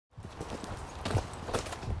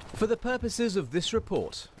For the purposes of this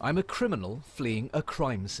report, I'm a criminal fleeing a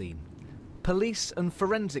crime scene. Police and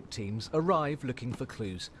forensic teams arrive looking for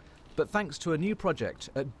clues, but thanks to a new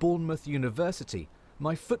project at Bournemouth University,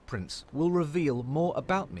 my footprints will reveal more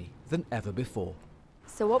about me than ever before.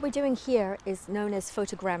 So what we're doing here is known as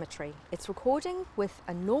photogrammetry. It's recording with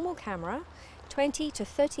a normal camera 20 to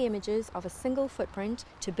 30 images of a single footprint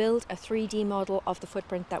to build a 3D model of the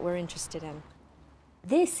footprint that we're interested in.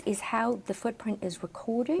 This is how the footprint is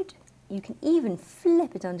recorded. You can even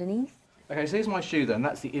flip it underneath. Okay, so here's my shoe then,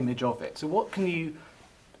 that's the image of it. So what can you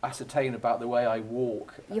ascertain about the way I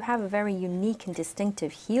walk? You have a very unique and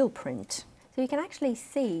distinctive heel print. So you can actually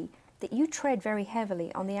see that you tread very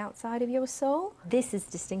heavily on the outside of your sole. This is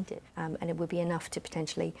distinctive, and it would be enough to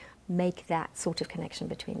potentially make that sort of connection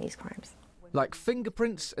between these crimes. Like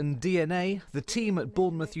fingerprints and DNA, the team at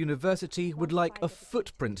Bournemouth University would like a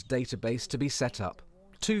footprint database to be set up.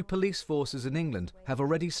 2 police forces in England have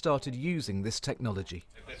already started using this technology.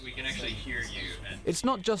 We can actually hear you. It's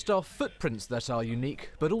not just our footprints that are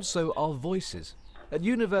unique, but also our voices. At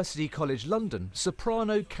University College London,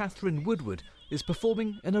 soprano Catherine Woodward is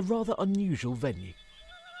performing in a rather unusual venue.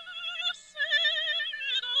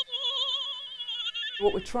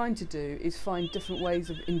 What we're trying to do is find different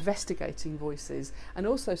ways of investigating voices and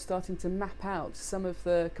also starting to map out some of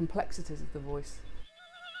the complexities of the voice.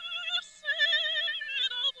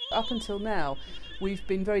 Up until now, we've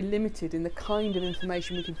been very limited in the kind of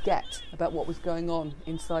information we could get about what was going on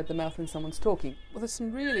inside the mouth when someone's talking. Well, there's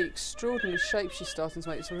some really extraordinary shapes she's starting to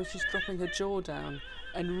make. So she's dropping her jaw down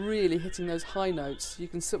and really hitting those high notes. You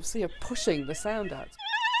can sort of see her pushing the sound out.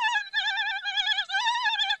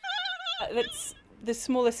 That's the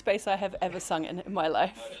smallest space I have ever sung in my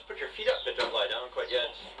life. Just put your feet up, but don't lie down quite yet.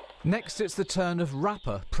 Next, it's the turn of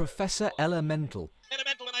rapper Professor Elemental.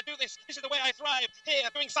 Elemental, when I do this is the way I thrive. Here,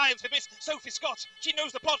 doing science with Miss Sophie Scott. She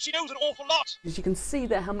knows the plot, she knows an awful lot. As you can see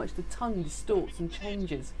there how much the tongue distorts and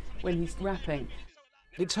changes when he's rapping.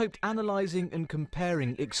 It's hoped analysing and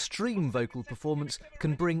comparing extreme vocal performance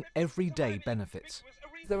can bring everyday benefits.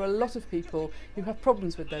 There are a lot of people who have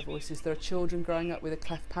problems with their voices. There are children growing up with a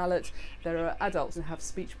cleft palate. There are adults who have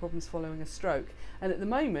speech problems following a stroke. And at the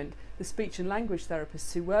moment, the speech and language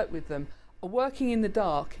therapists who work with them are working in the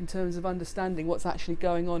dark in terms of understanding what's actually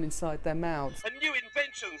going on inside their mouths. And new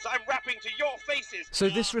inventions, I'm rapping to your faces. So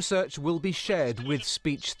this research will be shared with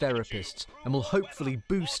speech therapists and will hopefully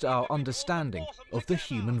boost our understanding of the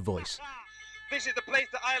human voice. This is the place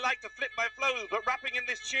that I like to flip my flows, but rapping in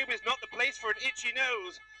this tube is not the place for an itchy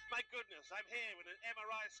nose. My goodness, I'm here with an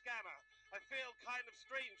MRI scanner. I feel kind of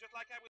strange, just like I was